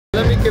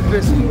get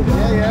busy.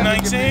 Yeah.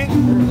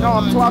 19? No,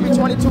 I'll be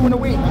 22 in a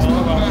week. Let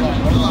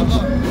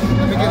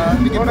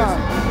me get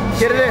busy.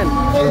 Get it in.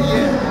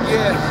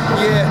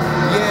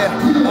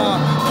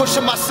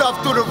 Pushing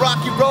myself through the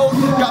rocky road,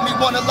 got me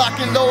wanna lock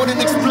and load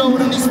and explode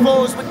on these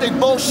foes with their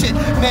bullshit.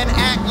 Men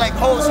act like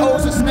hoes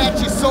and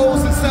snatch your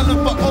souls and sell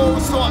them for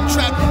O's. So I'm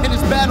trapped in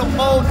this battle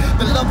mode.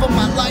 The love of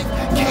my life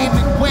came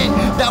and went.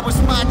 That was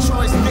my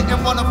choice.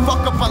 Didn't wanna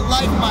fuck up my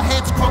life. My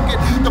head's crooked.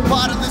 The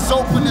bottle is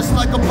open. It's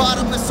like a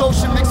bottomless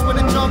ocean mixed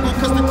with a jungle.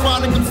 Cause the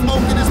chronic I'm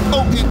smoking is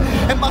potent.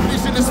 And my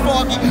vision is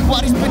foggy.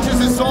 Why these bitches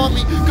is on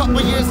me?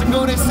 Couple years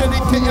ago they said they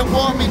didn't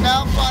want me.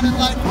 Now I'm finding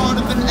life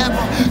harder than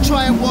ever.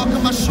 Try and walk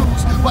in my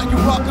shoes. While you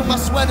rockin' my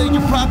sweater, you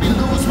probably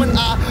lose when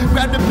I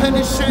grab the pen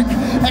and shit.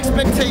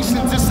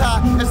 Expectations as high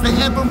as they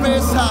ever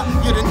is,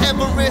 higher than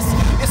Everest.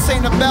 This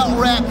ain't about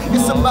rap,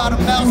 it's about a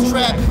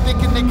mousetrap.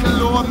 Thinking they can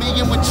lure me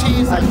in with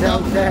cheese. I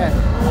doubt that.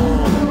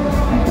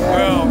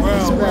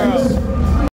 Well.